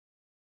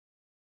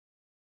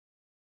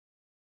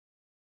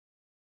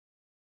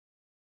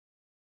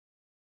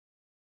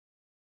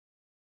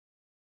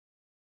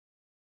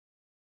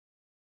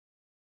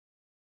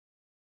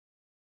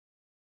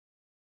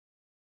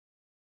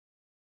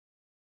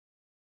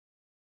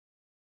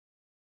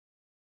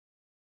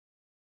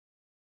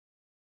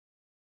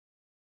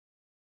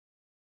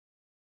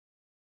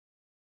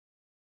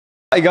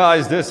Hi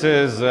guys, this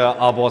is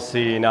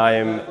Abasin. I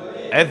am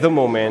at the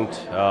moment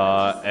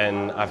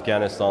in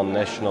Afghanistan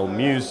National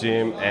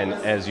Museum, and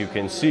as you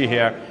can see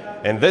here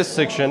in this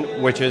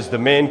section, which is the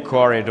main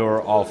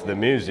corridor of the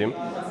museum,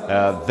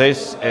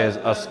 this is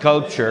a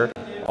sculpture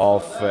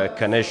of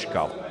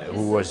Kanishka,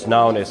 who was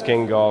known as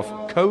king of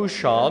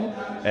Koshan,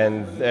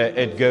 and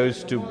it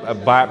goes to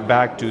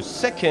back to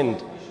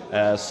 2nd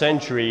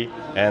century,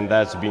 and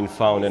that's been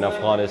found in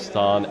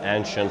Afghanistan,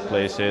 ancient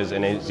places.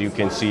 And as you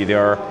can see,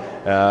 there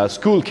are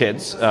school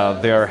kids.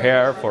 They are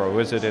here for a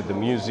visit at the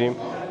museum,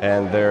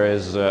 and there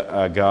is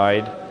a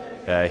guide.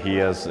 He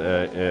is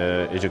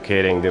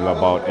educating them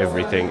about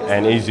everything.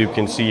 And as you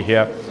can see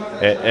here,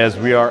 as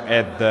we are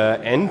at the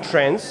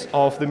entrance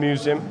of the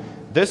museum,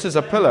 this is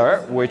a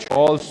pillar which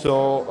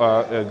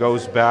also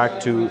goes back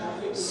to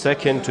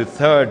 2nd to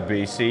 3rd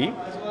BC.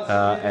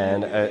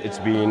 And it's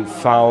been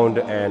found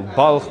in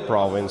Balkh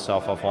province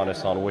of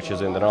Afghanistan, which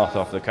is in the north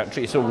of the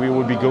country. So we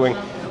will be going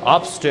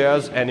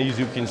upstairs, and as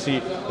you can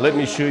see, let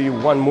me show you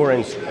one more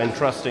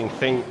interesting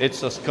thing.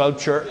 It's a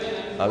sculpture,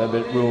 a little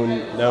bit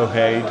ruined, no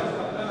head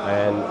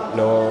and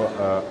no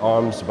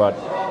arms, but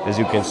as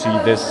you can see,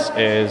 this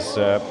is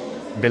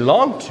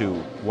belonged to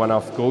one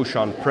of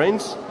Koshan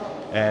prince,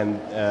 and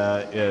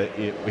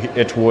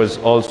it was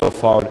also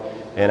found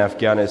in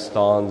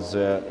Afghanistan's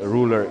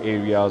rural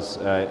areas.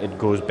 It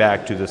goes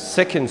back to the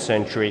 2nd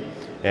century,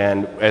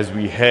 and as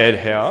we head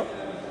here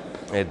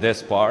at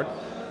this part,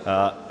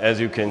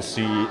 as you can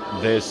see,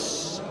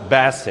 this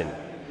basin,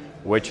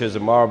 which is a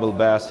marble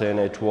basin,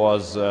 it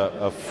was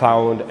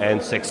found in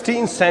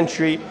 16th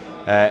century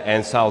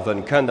in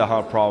southern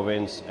Kandahar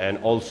province. And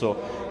also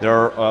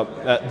there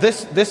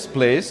this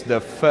place, the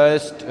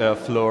first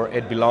floor,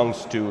 it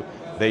belongs to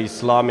the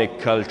Islamic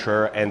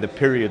culture and the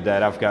period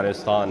that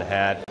Afghanistan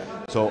had.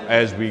 So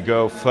as we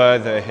go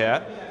further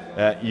here,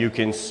 you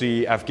can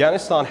see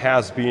Afghanistan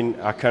has been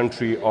a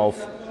country of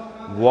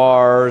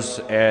wars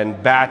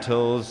and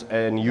battles,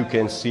 and you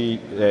can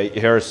see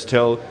here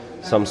still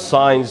some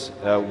signs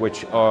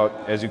which are,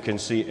 as you can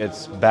see,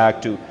 it's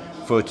back to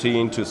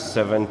 14th to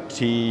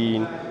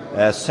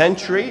 17th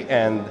century,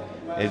 and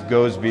it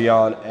goes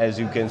beyond. As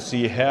you can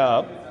see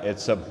here,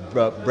 it's a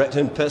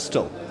Breton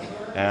pistol,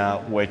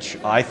 which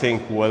I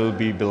think will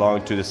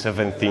belong to the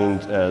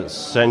 17th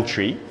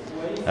century.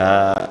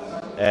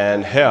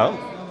 And here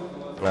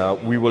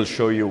we will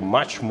show you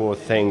much more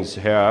things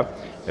here.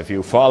 If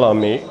you follow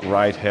me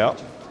right here,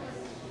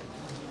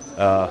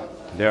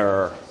 there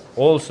are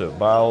also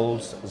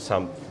bowls,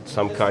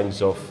 some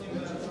kinds of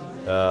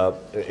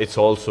it's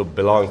also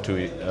belong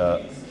to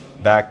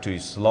back to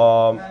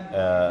Islam,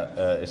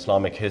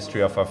 Islamic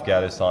history of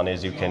Afghanistan.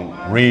 As you can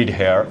read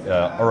here,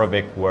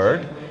 Arabic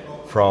word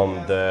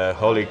from the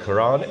Holy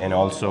Quran. And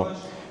also,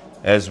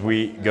 as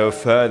we go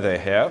further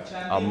here,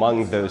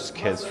 among those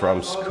kids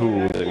from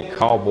schools in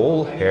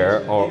Kabul,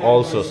 here are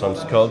also some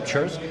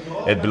sculptures.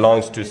 It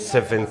belongs to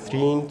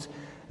 17th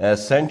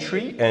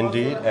century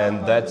indeed,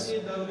 and that's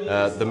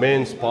the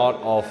main spot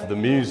of the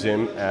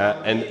museum.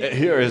 And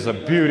here is a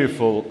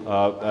beautiful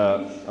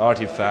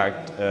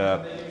artifact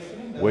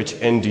which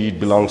indeed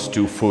belongs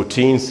to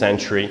 14th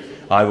century,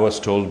 I was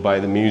told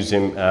by the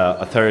museum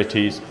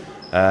authorities.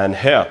 And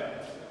here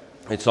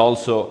it's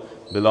also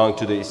belong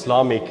to the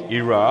Islamic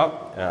era,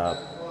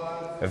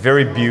 a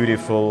very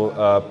beautiful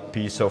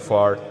piece of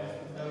art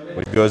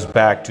which goes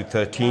back to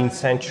 13th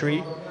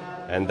century,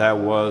 and that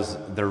was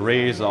the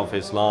rise of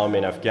Islam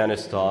in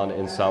Afghanistan.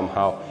 And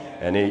somehow,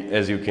 and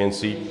as you can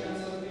see,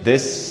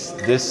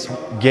 this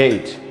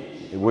gate,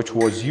 which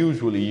was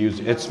usually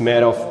used, it's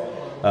made of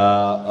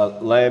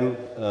lime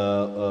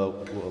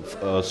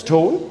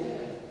stone,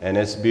 and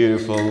it's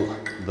beautiful,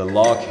 the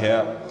lock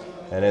here,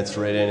 and it's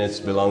written it's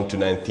belonged to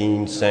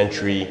 19th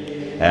century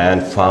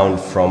and found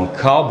from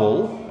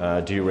Kabul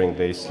during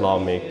the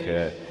Islamic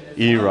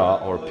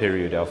era or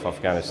period of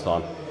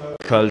Afghanistan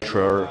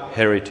culture,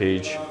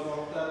 heritage,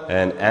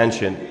 and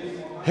ancient.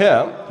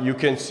 Here you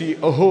can see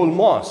a whole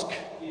mosque,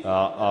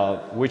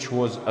 which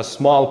was a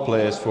small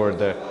place for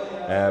the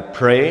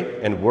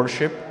pray and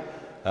worship.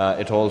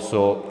 It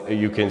also,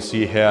 you can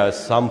see here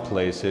some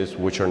places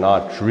which are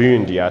not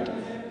ruined yet,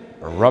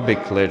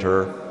 Arabic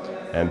letter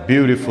and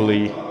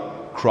beautifully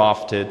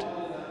crafted,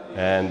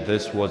 and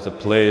this was a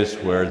place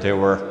where they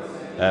were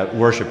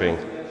worshipping.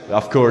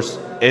 Of course,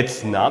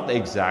 it's not the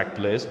exact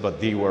place, but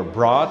they were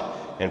brought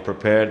and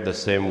prepared the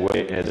same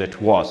way as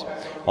it was.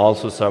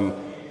 Also some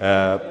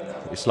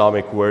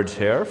Islamic words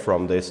here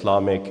from the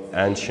Islamic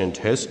ancient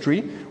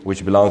history,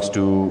 which belongs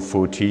to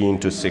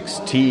 14th to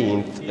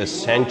 16th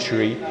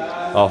century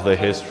of the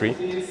history.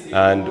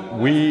 And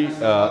we,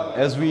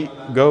 as we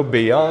go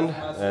beyond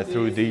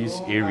through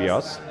these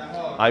areas,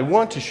 I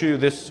want to show you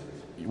this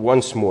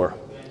once more.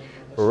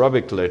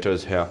 Arabic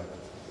letters here.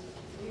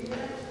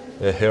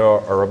 Here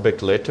are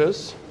Arabic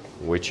letters,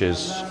 which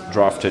is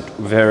drafted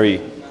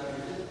very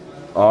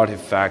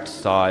artifact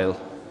style.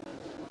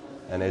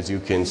 And as you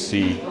can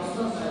see,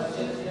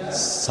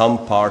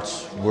 some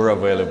parts were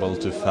available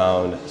to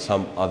found,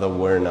 some other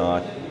were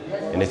not.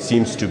 And it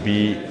seems to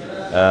be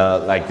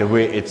like the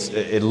way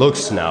it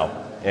looks now.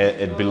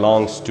 It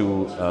belongs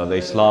to the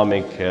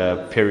Islamic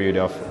period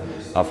of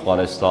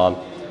Afghanistan.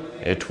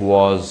 It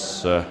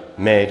was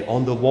made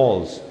on the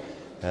walls.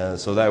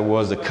 So that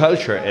was the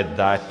culture at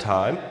that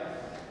time.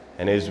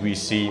 And as we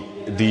see,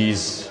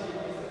 these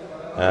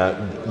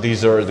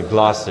are the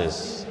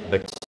glasses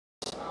that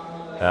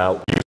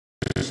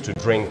used to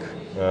drink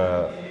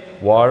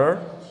water,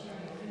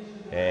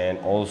 and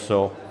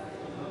also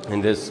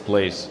in this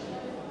place,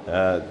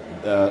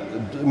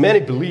 many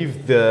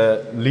believe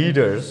the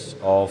leaders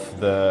of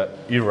the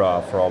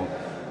era from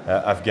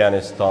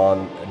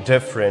Afghanistan,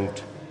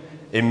 different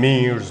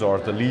emirs or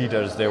the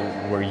leaders, they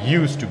were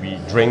used to be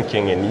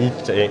drinking and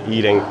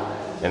eating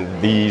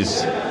in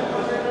these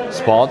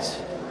pots,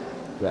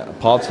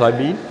 I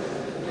mean.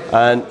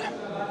 And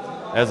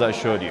as I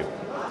showed you,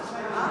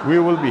 we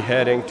will be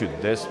heading to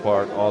this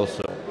part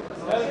also.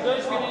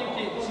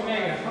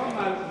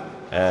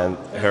 And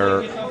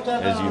here,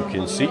 as you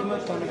can see,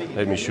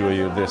 let me show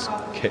you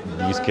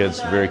these kids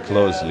very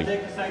closely.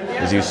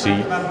 As you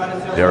see,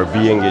 they are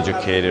being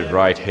educated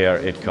right here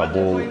at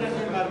Kabul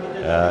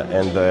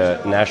in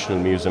the National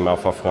Museum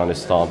of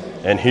Afghanistan.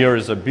 And here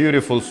is a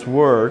beautiful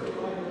sword.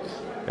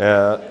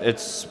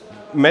 It's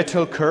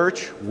metal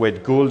kerch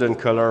with golden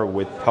color,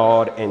 with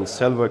pod and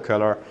silver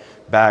color,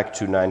 back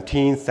to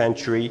 19th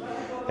century.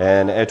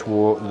 And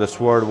the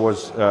sword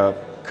was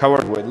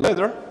covered with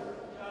leather.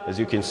 As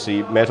you can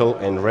see, metal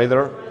and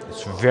leather.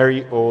 It's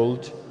very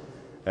old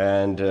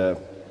and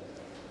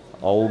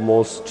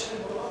almost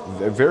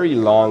a very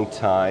long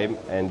time.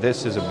 And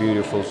this is a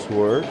beautiful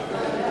sword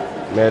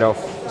made of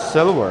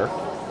silver.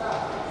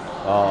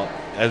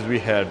 As we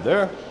had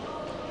there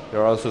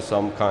are also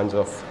some kinds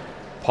of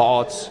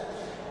pots.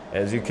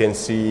 As you can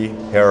see,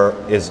 here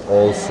is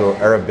also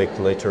Arabic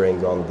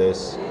lettering on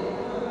this,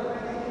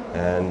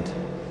 and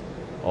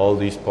all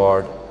these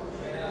parts.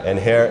 And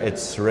here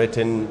it's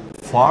written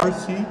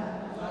Farsi.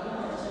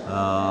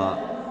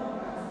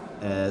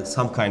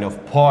 Some kind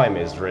of poem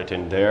is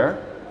written there,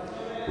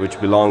 which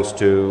belongs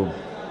to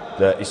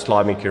the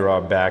Islamic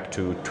era back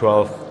to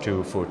 12th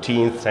to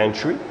 14th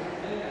century.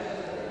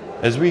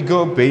 As we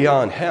go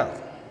beyond here,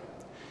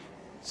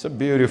 it's a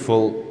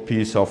beautiful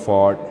piece of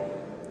art.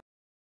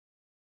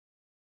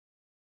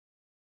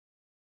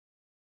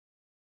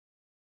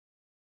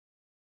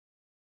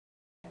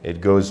 It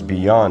goes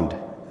beyond,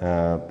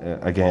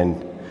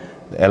 again,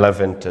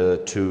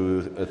 11th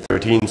to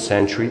 13th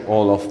century,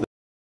 all of the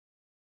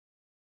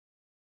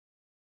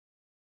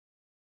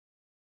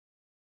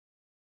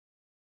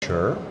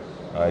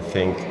I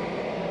think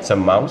it's a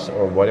mouse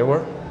or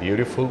whatever,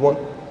 beautiful one.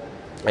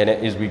 And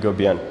as we go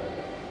beyond,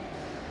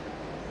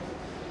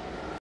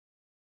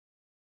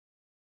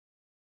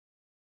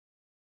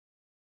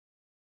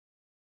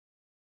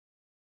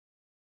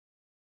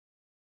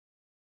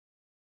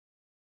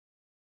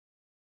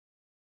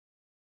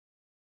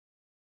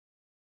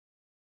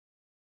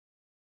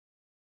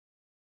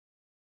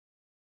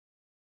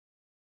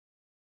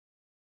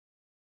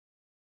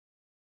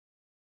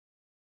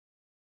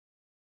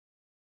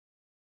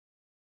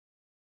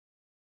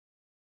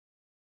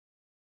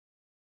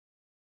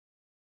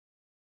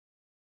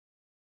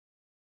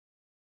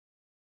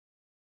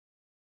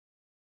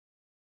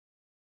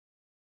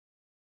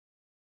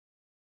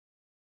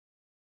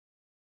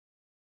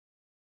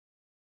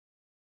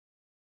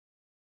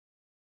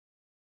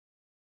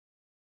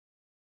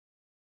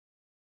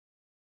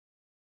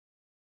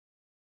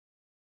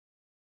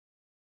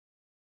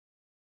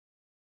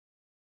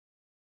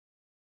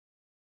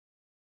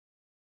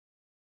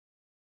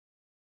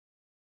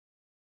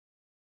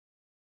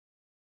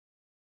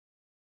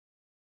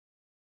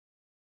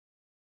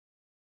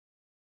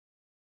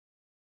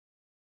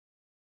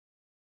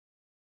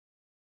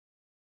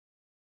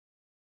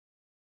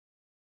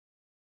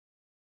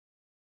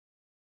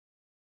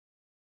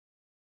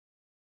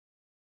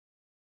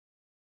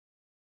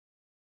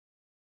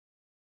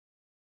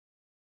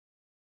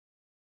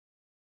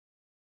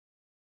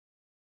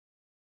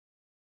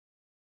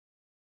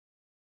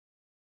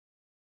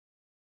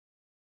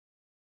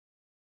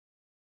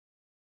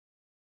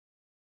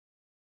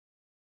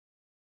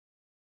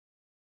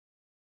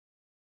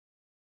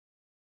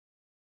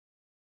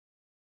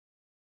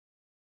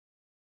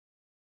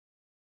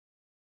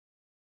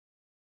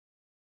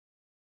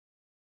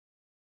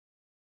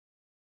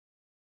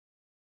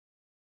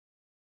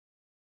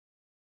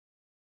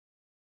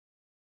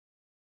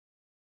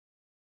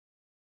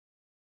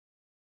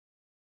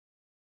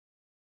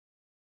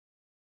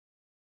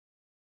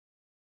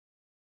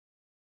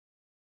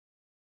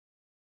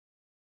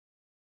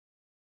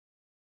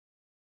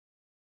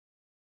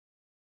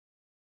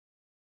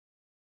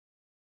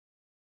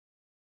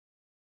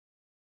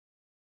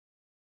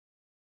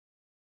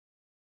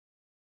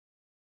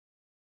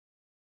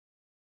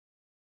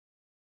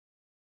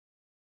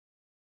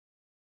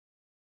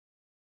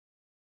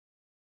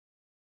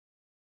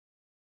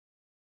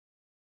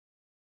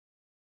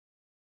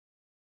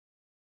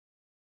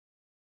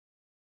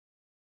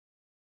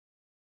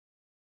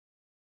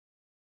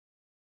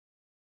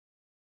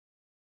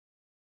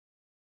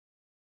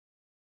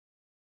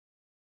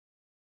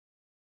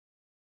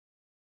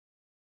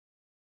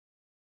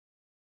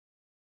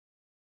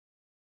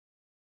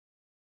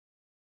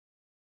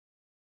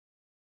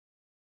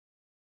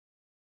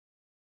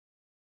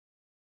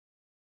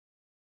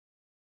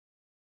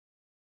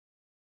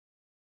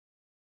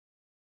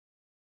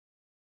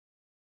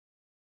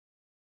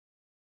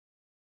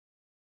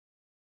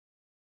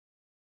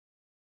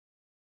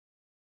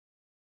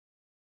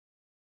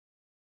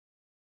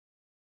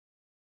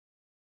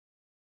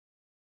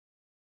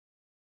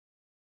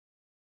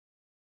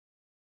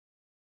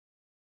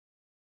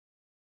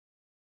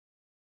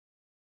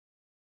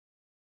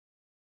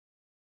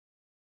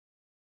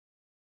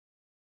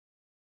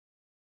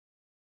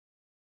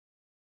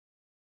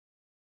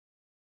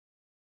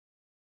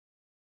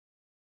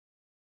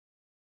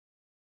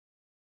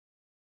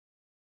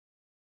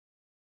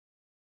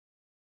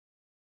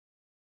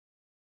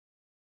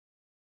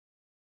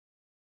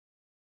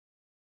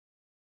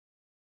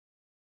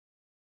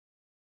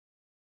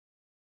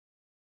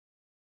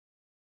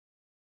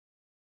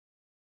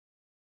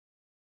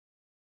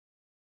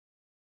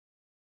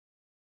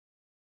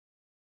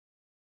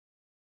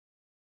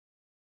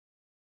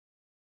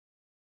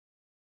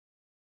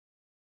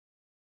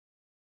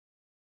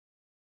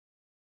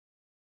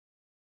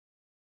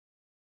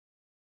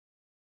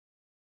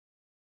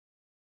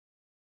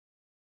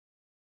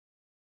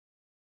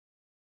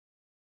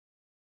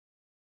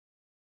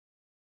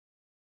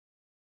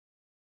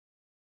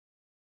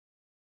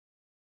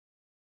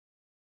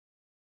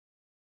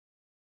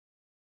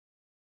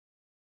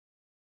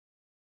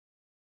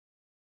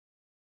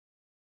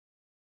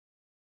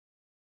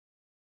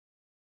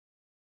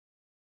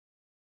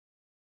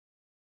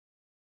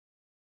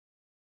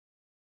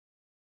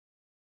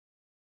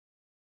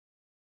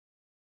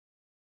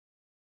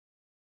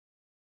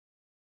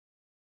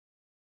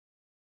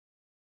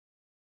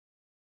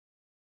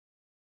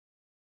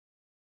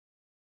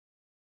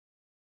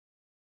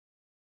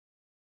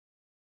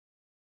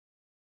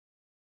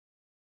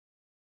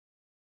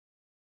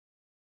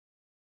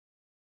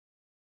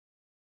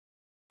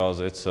 because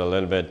it's a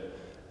little bit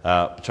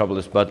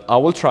troublous, but I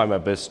will try my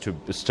best to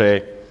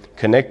stay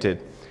connected.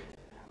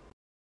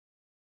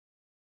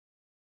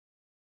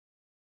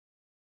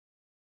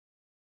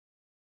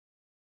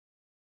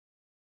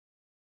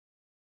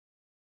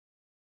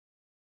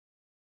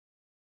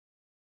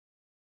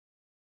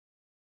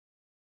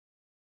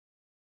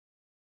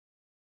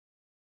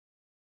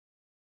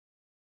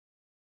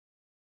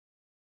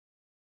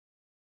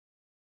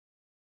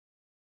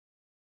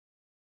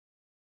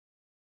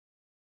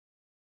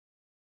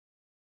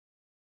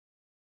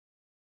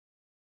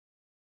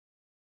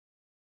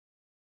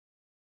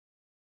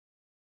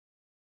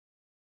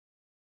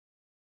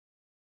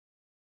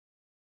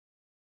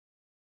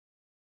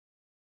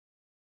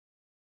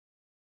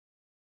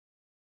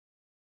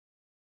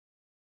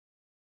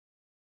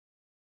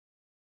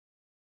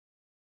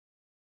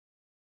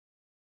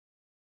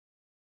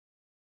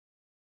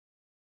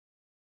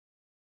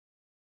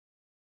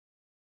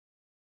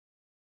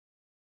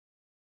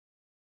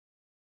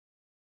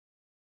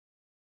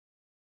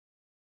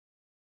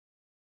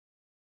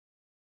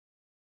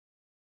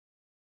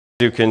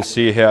 You can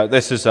see here,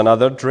 this is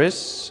another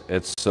dress.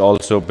 It's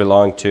also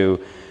belonged to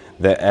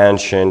the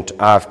ancient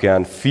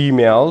Afghan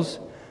females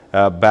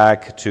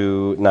back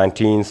to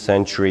 19th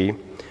century.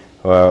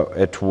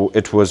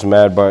 It was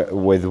made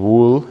with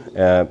wool.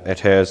 It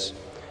has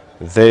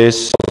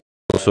this,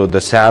 also the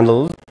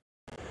sandals,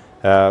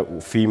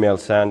 female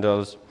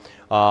sandals.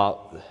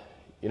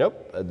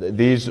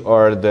 These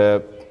are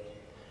the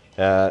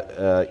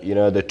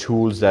the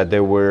tools that they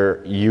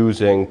were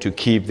using to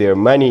keep their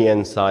money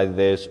inside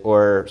this,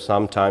 or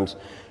sometimes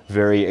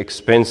very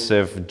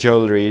expensive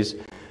jewelries.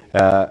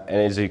 And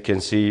as you can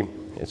see,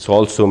 it's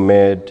also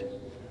made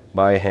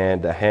by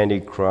hand, a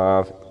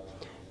handicraft.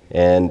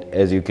 And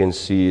as you can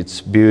see,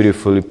 it's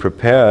beautifully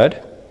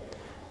prepared.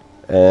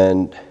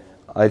 And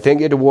I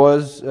think it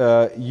was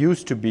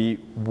used to be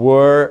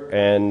worn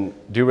and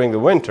during the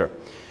winter.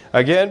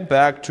 Again,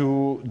 back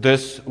to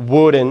this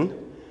wooden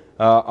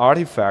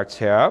artifacts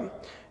here.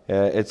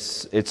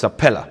 It's a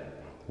pillar,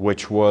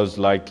 which was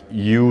like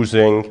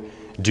using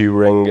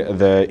during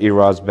the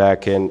eras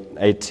back in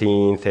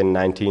 18th and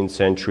 19th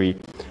century,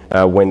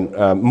 when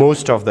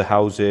most of the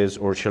houses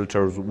or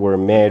shelters were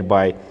made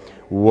by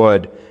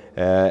wood,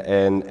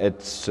 and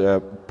it's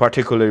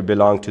particularly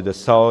belonged to the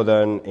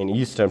southern and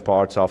eastern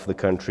parts of the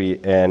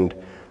country, and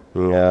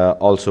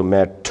also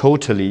made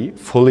totally,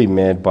 fully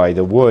made by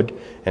the wood.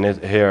 And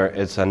here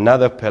it's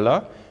another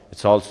pillar.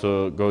 It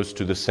also goes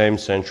to the same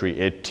century,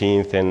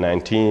 18th and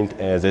 19th,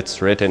 as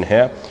it's written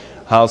here.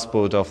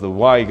 Houseboat of the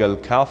Weigel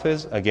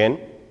Kafis, again,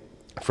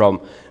 from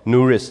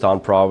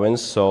Nuristan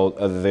province. So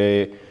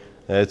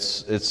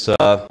it's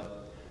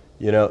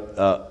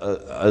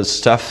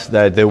stuff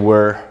that they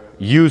were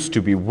used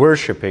to be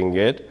worshipping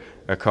it,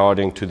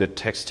 according to the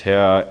text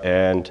here.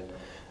 And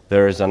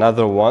there is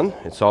another one.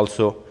 It's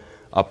also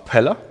a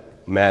pillar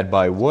made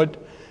by wood.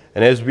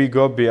 And as we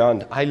go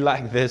beyond, I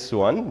like this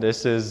one.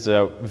 This is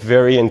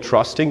very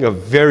interesting, a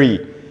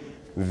very,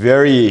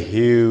 very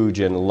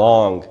huge and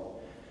long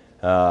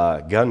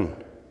gun.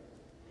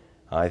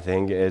 I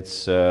think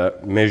it's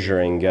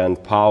measuring gun,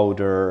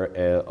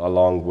 powder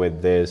along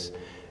with this.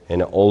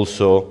 And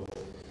also,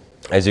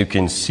 as you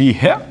can see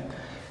here,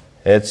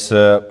 it's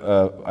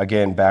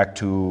again back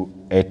to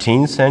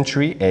 18th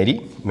century,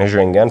 80,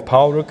 measuring gun,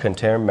 powder,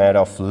 container made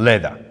of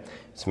leather.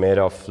 It's made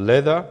of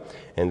leather.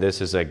 And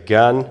this is a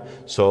gun,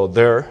 so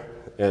there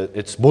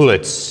it's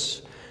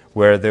bullets,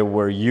 where they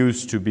were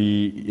used to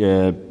be,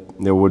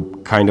 they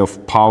would kind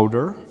of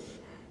powder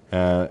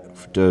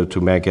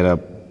to make it a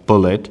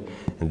bullet,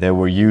 and they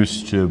were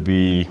used to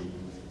be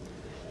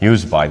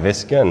used by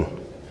this gun.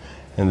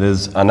 And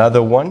there's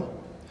another one,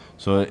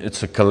 so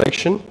it's a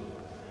collection.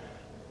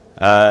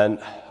 And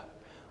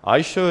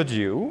I showed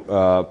you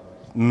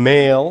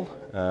male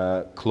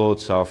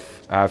clothes of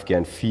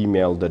Afghan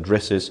female, the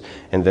dresses,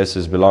 and this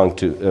is belong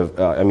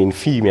to,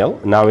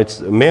 female. Now it's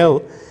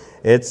male,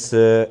 it's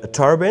a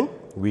turban,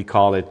 we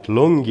call it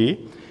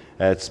lungi.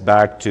 It's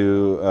back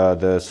to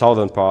the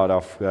southern part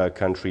of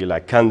country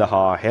like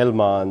Kandahar,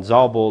 Helmand,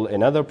 Zabul,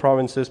 and other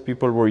provinces.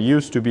 People were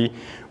used to be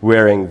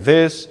wearing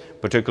this,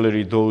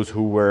 particularly those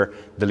who were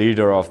the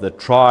leader of the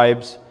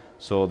tribes.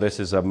 So this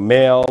is a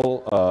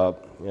male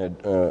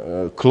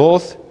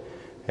cloth.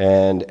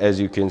 And as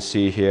you can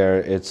see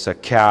here, it's a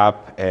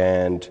cap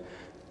and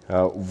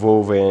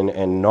woven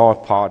in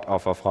north part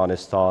of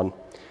Afghanistan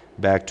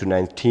back to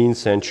 19th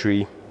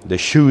century. The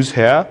shoes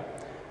here.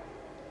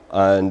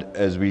 And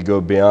as we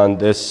go beyond,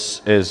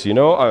 this is,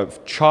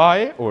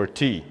 chai or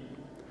tea.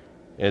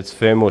 It's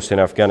famous in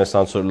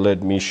Afghanistan, so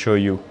let me show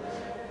you.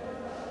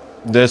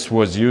 This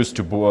was used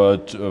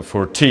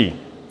for tea.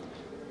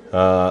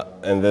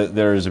 And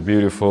there is a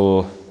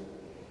beautiful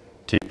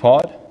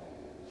teapot,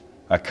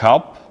 a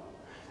cup.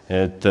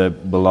 It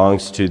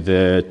belongs to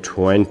the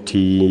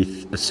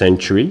 20th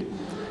century,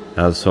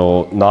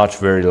 so not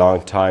very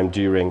long time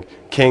during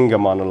King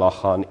Amanullah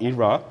Khan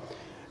era.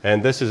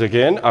 And this is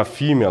again a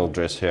female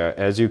dress here.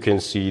 As you can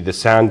see, the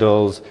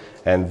sandals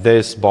and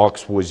this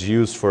box was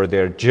used for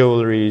their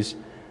jewelries.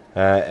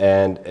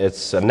 and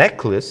it's a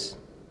necklace.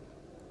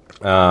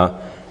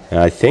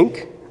 I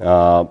think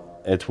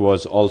it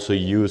was also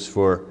used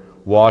for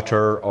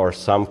water or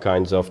some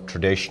kinds of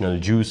traditional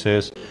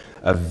juices.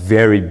 A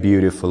very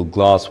beautiful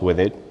glass with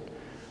it.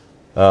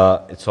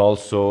 It's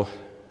also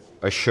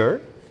a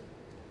shirt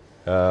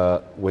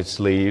with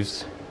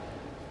sleeves.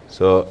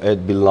 So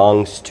it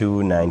belongs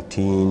to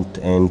 19th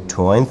and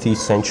 20th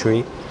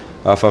century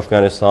of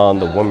Afghanistan.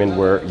 The women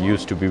were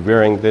used to be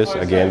wearing this,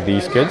 again,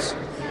 these kids,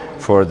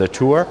 for the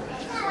tour.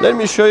 Let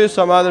me show you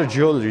some other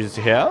jewelries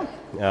here.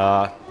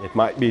 It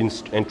might be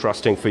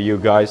interesting for you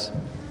guys.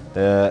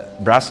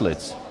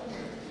 Bracelets.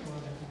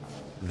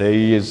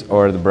 These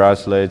are the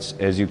bracelets.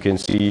 As you can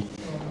see,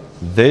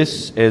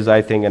 this is,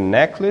 I think, a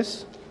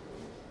necklace.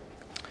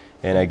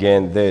 And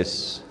again,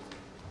 this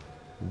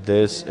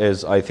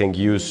is, I think,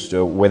 used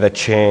with a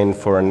chain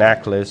for a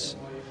necklace.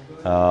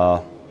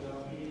 A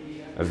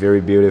very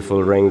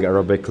beautiful ring,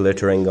 Arabic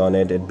lettering on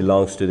it. It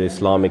belongs to the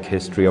Islamic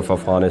history of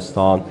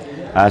Afghanistan.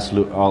 As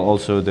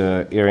also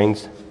the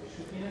earrings.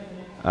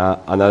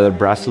 Another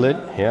bracelet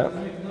here.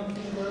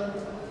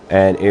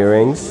 And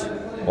earrings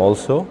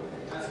also.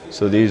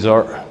 So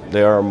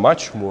they are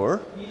much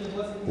more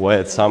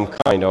with some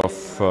kind of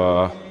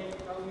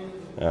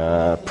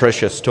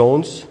precious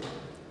stones,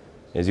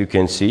 as you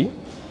can see.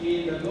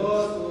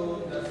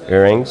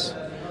 Earrings,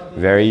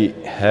 very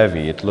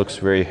heavy. It looks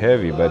very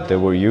heavy, but they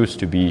were used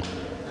to be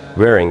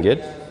wearing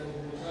it.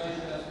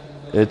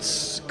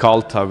 It's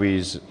called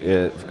tawiz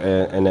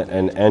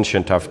in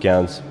ancient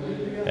Afghans.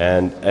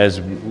 And as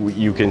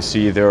you can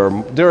see,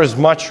 there is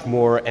much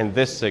more in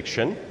this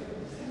section.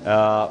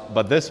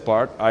 But this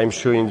part, I'm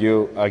showing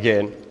you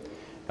again,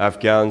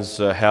 Afghans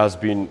has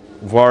been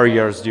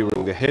warriors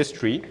during the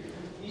history.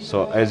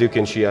 So as you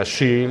can see, a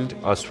shield,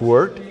 a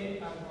sword.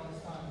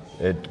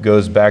 It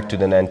goes back to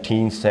the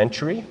 19th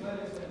century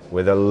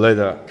with a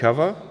leather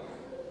cover.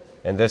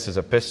 And this is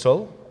a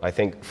pistol, I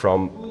think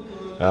from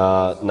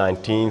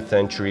 19th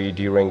century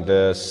during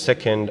the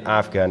Second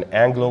Afghan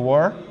Anglo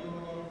War.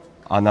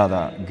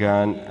 Another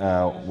gun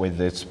with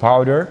its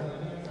powder.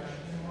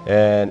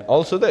 And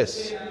also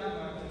this.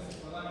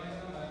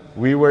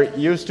 We were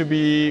used to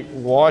be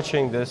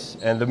watching this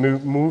in the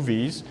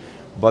movies,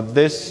 but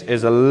this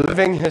is a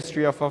living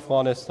history of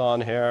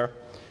Afghanistan here.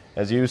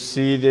 As you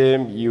see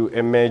them, you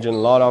imagine a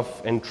lot of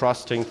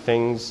interesting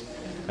things,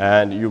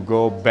 and you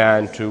go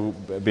beyond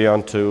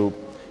to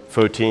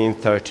 14th,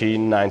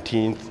 13th,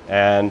 19th,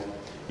 and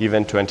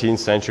even 20th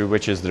century,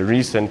 which is the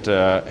recent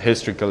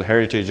historical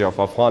heritage of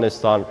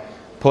Afghanistan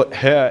put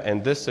here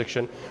in this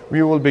section.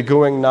 We will be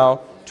going now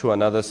to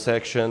another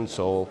section,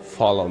 so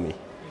follow me.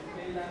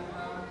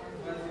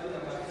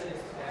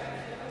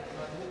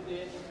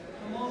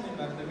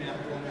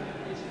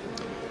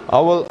 I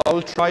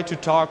will try to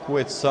talk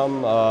with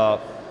some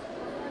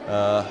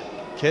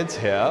kids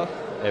here,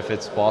 if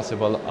it's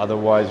possible,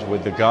 otherwise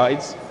with the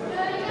guides,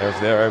 if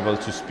they're able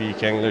to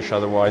speak English,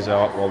 otherwise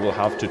I will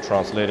have to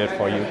translate it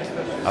for you,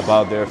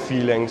 about their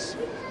feelings.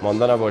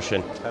 ماندانا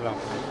باشین.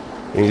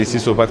 انگلیسی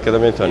صحبت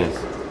کردم میتونید.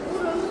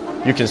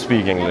 You can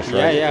speak English,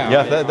 right?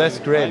 Yeah, that's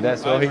great.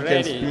 That's all he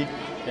can speak.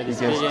 He can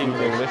speak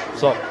English.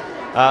 So,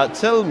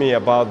 tell me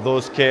about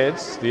those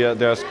kids. They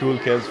are school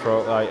kids.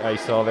 I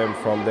saw them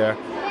from their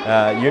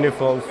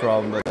uniform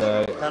from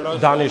the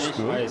Danish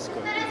school.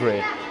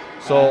 Great.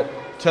 So,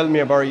 tell me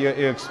about your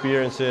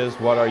experiences.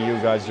 What are you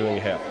guys doing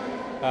here?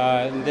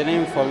 In the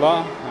name of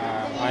Allah,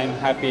 I'm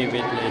happy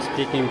with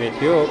speaking with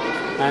you.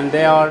 And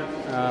they are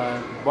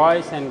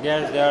boys and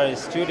girls. They are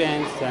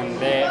students, and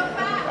they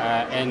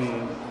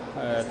in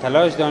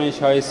Talaj Danish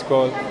High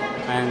School,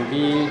 and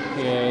we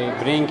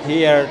bring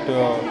here to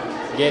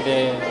get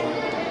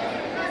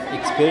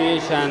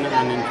exploration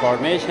and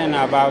information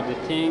about the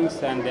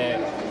things and the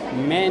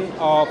men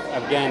of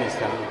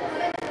Afghanistan.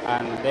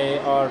 And they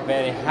are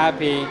very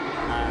happy,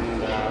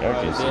 and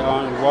they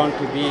want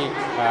to be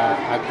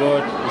a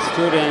good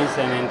students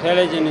and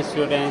intelligent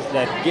students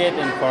that get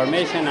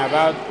information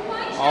about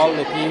all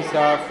the things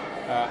of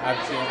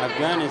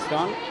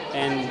Afghanistan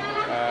and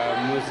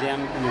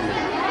museum.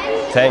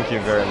 Thank you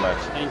very much.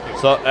 Thank you.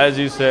 So as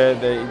you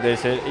said, they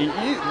said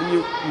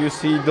you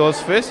see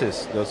those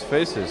faces,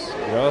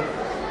 you know,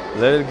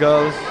 little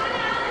girls,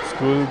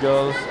 school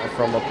girls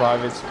from a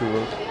private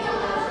school.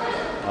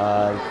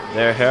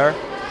 They're here,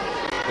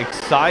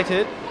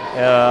 excited.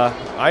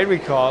 I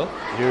recall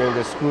during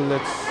the school,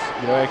 it's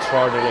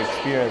extraordinary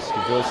experience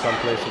to go some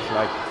places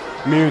like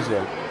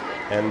museum,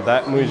 and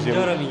that museum,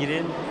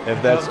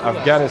 if that's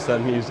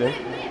Afghanistan museum,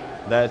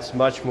 that's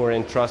much more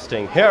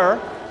interesting.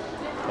 Here,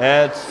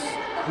 it's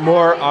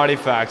more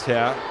artifacts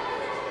here.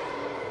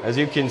 As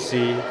you can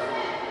see,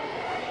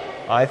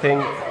 I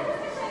think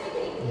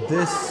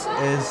this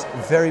is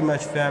very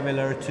much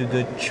familiar to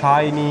the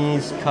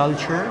Chinese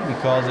culture,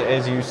 because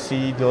as you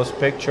see those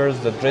pictures,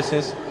 the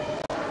dresses,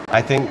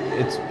 I think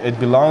it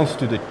belongs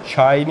to the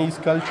Chinese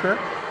culture.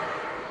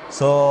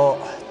 So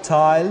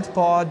tiled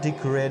pot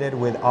decorated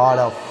with art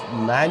of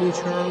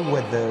miniature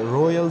with the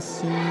royal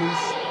seals,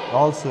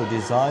 also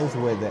designs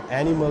with the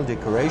animal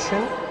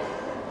decoration.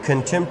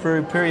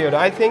 contemporary period.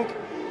 I think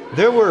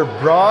they were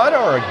brought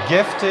or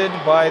gifted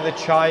by the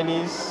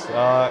Chinese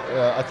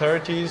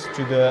authorities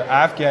to the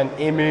Afghan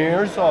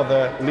emirs or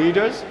the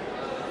leaders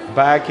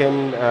back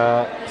in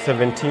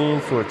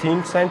 17th,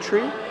 14th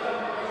century.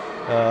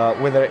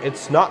 Whether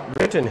it's not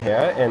written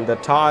here in the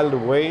tiled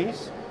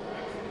ways,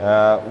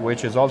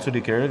 which is also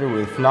decorated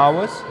with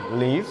flowers,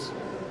 leaves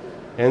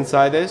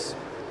inside this.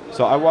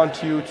 So I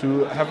want you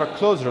to have a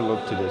closer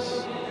look to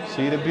this.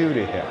 See the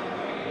beauty here.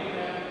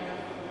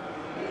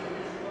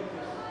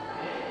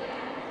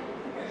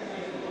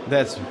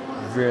 That's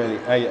really,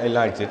 I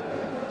liked it.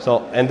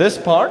 So in this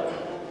part,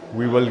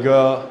 we will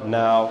go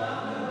now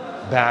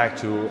back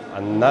to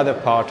another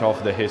part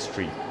of the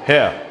history.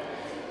 Here,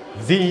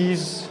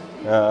 these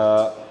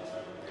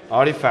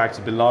artifacts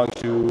belong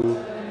to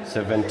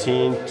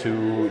 17th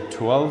to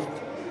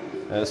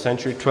 12th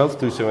century, 12th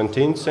to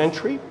 17th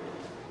century.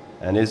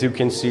 And as you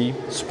can see,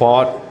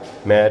 spot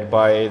made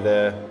by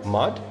the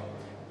mud.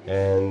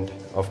 And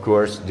of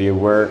course, they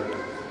were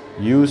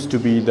used to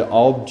be the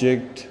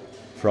object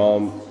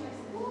from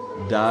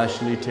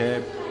Dashley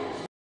tape.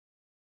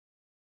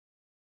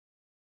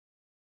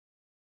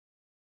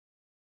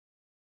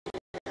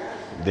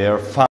 They are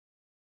found.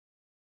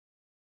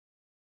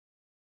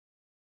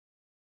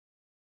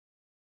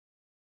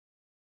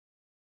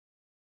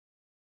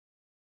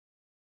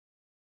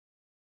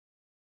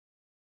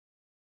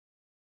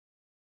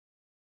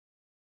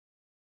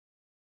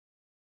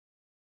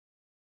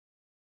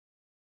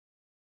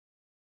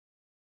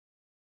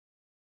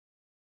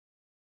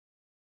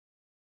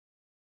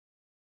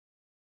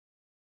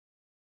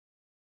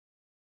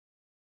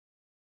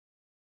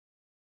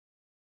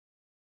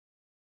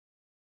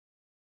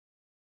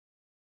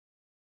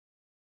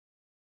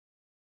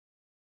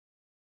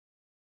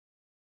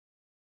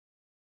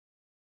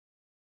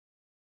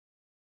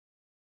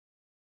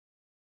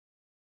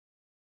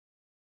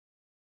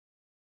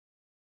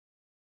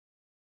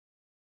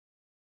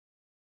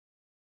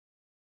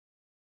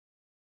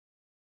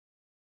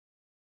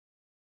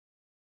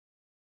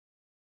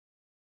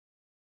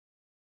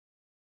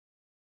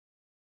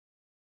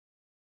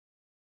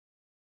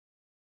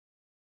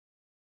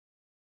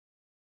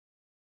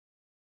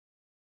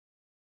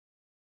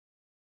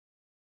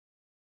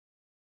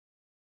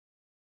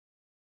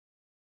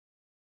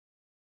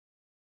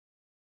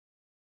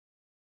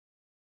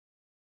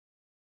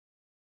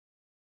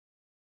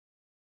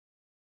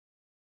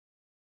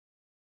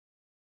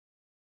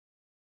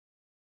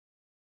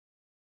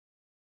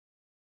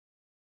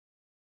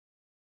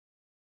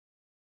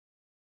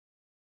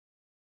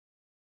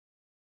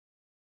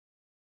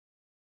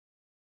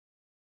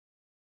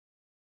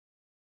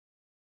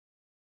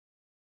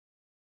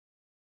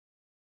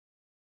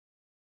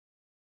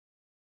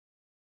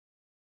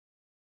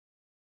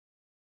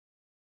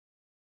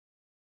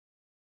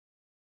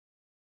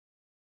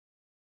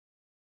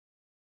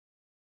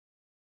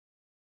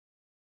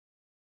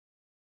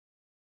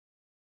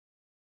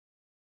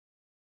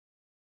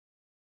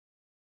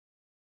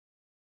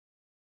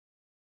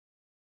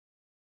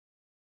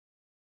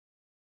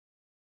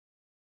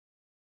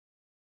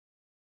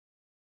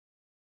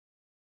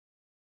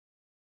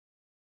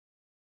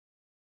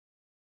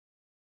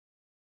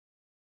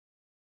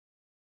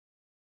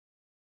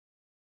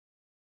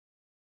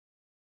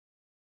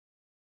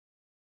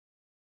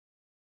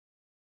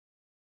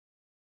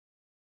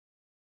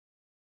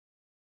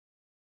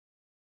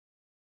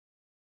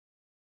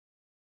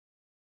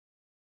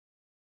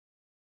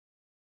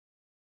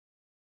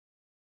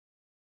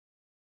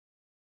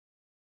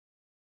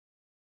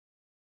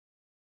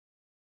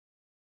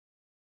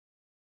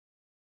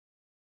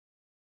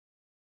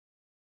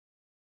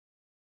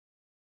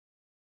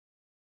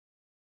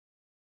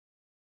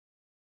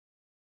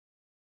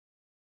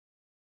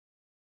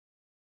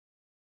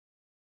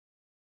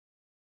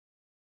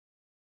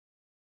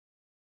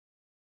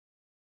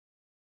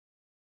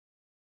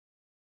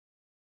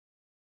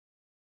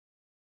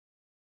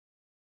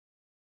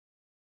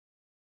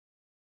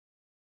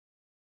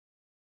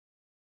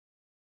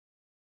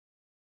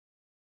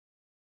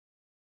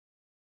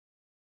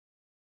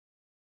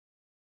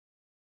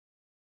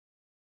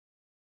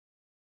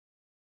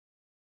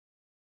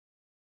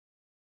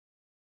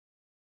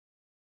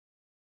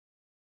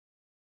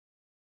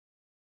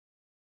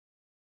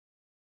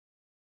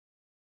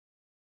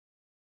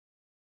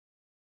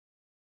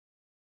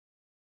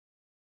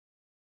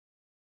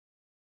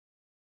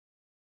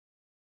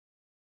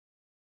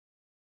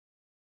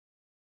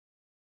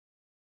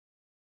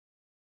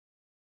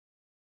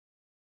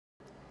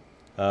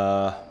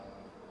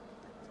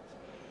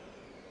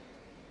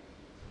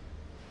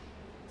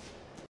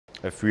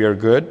 If we are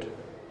good,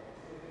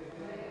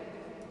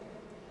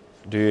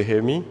 do you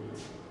hear me?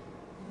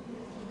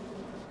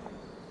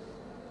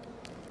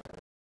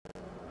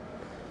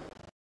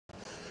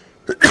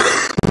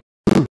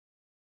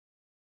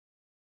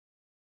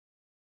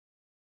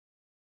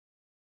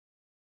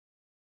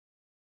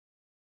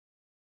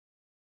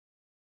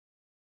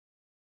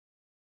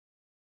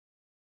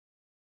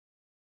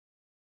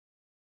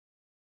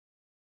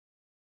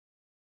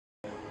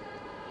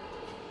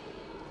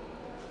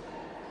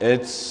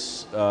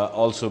 It's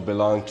also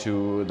belong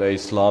to the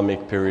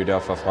Islamic period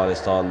of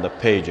Afghanistan. The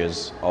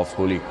pages of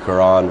Holy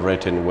Quran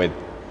written with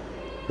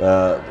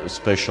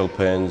special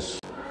pens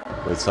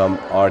with some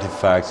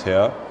artifacts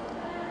here.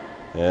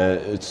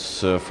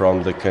 It's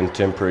from the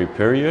contemporary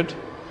period.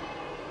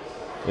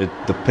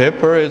 The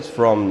paper is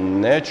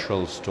from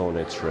natural stone.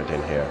 It's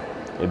written here.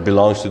 It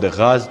belongs to the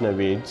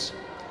Ghaznavids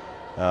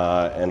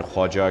and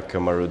Khwaja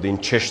Kamaruddin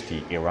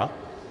Chishti era,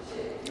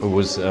 who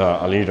was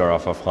a leader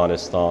of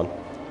Afghanistan.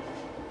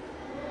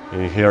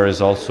 Here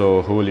is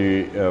also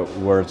holy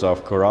words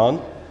of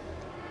Quran.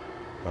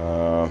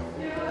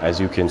 As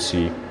you can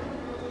see,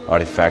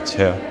 artifacts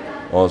here.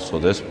 Also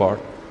this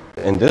part.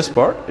 In this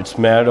part, it's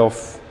made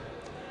of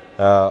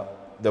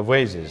the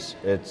vases.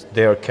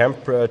 They are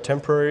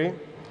temporary,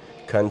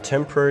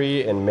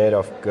 contemporary, and made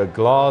of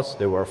glass.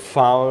 They were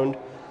found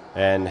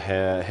in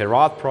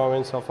Herat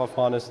province of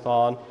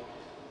Afghanistan.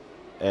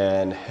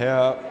 And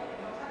here,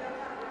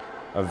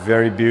 a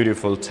very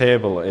beautiful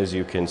table, as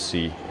you can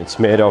see. It's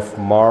made of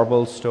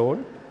marble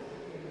stone,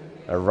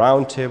 a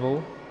round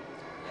table.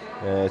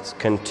 It's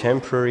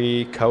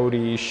contemporary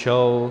Kauri,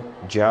 shell,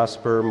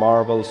 jasper,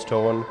 marble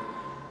stone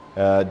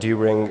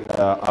during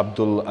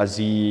Abdul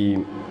Aziz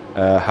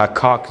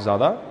Hakak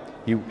Zada.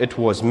 It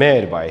was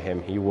made by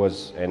him. He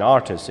was an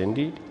artist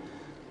indeed.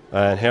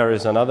 And here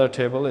is another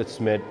table. It's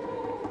made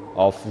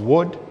of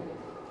wood,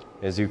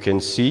 as you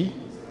can see.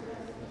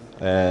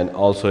 And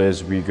also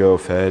as we go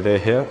further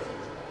here,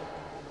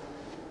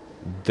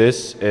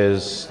 this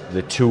is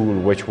the tool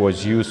which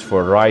was used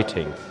for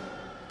writing.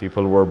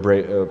 People were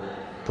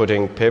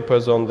putting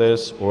papers on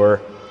this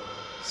or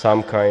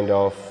some kind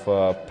of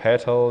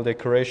petal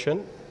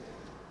decoration.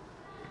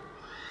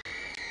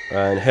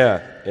 And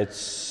here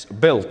it's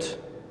built.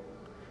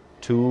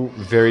 Two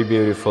very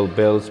beautiful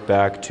builds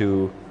back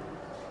to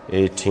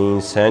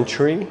 18th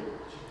century.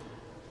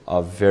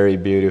 A very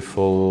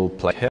beautiful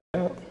place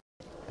here.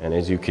 And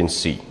as you can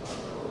see,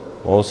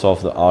 most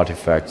of the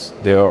artifacts,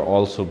 they are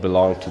also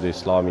belong to the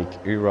Islamic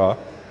era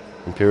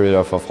and period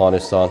of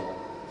Afghanistan.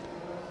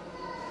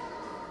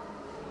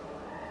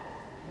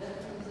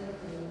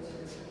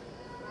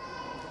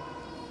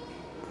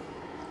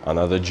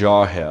 Another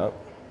jar here.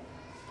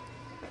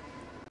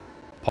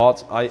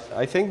 Pots,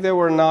 I think they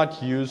were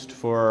not used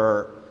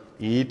for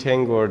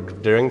eating or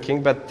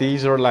drinking, but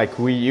these are like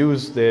we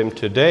use them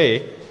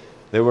today.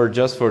 They were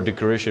just for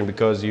decoration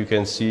because you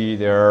can see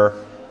there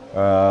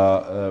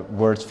are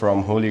words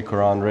from Holy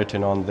Quran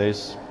written on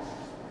this.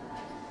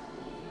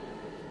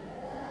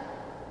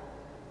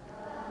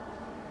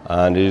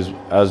 And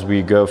as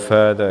we go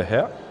further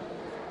here,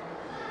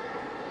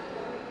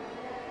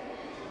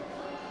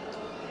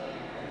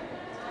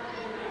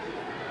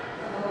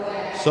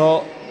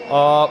 so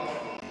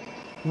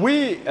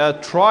we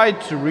tried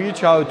to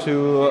reach out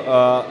to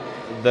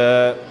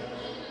the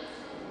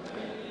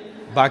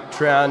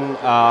Bactrian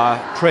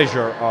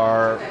treasure,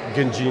 or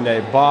Ganjine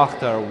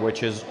Bakhtar,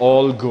 which is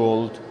all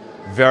gold,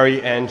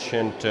 very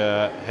ancient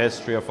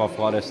history of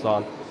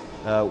Afghanistan.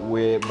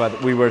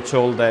 But we were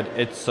told that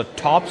it's a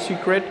top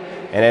secret,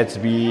 and it's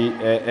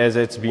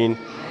been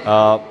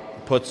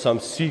put some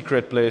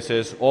secret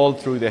places all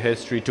through the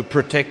history to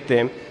protect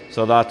them.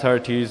 So the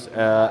authorities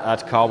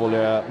at Kabul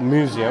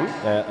Museum,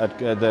 at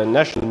the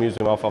National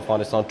Museum of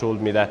Afghanistan,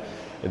 told me that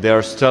they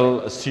are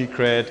still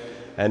secret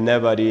and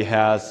nobody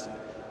has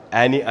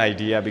any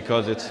idea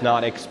because it's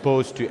not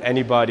exposed to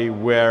anybody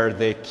where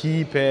they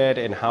keep it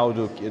and how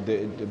to,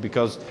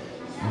 because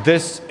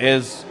this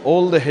is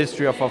all the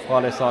history of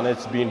Afghanistan.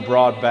 It's been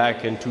brought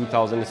back in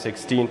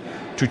 2016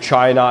 to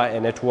China,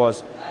 and it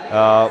was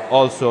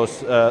also,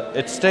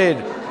 it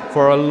stayed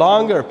for a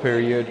longer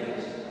period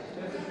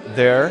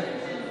there.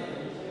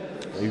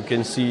 You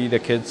can see the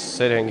kids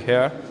sitting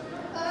here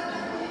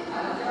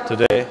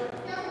today.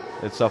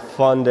 It's a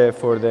fun day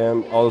for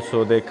them.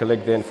 Also, they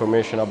collect the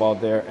information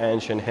about their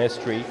ancient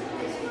history,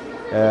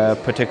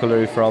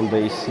 particularly from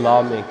the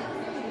Islamic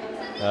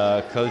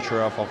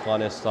culture of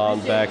Afghanistan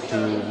back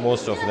to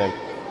most of them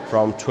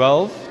from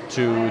 12th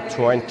to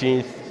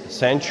 20th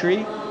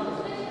century,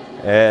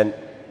 and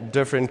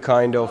different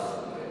kind of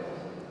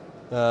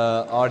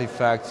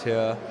artifacts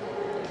here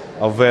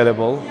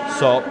available.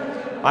 So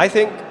I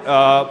think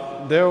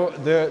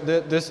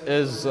this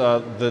is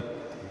the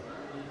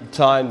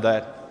time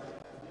that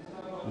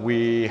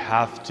we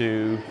have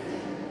to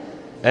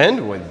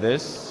end with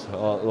this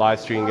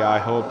live streaming. I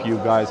hope you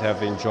guys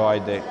have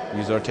enjoyed it.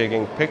 These are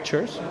taking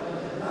pictures.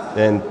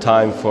 Then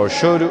time for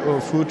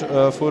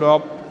food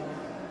up,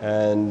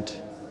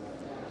 and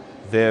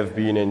they've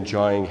been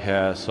enjoying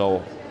here.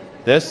 So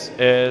this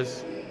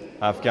is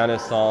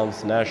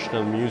Afghanistan's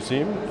National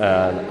Museum,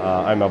 and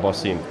I'm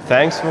Abasin.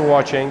 Thanks for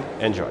watching.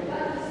 Enjoy.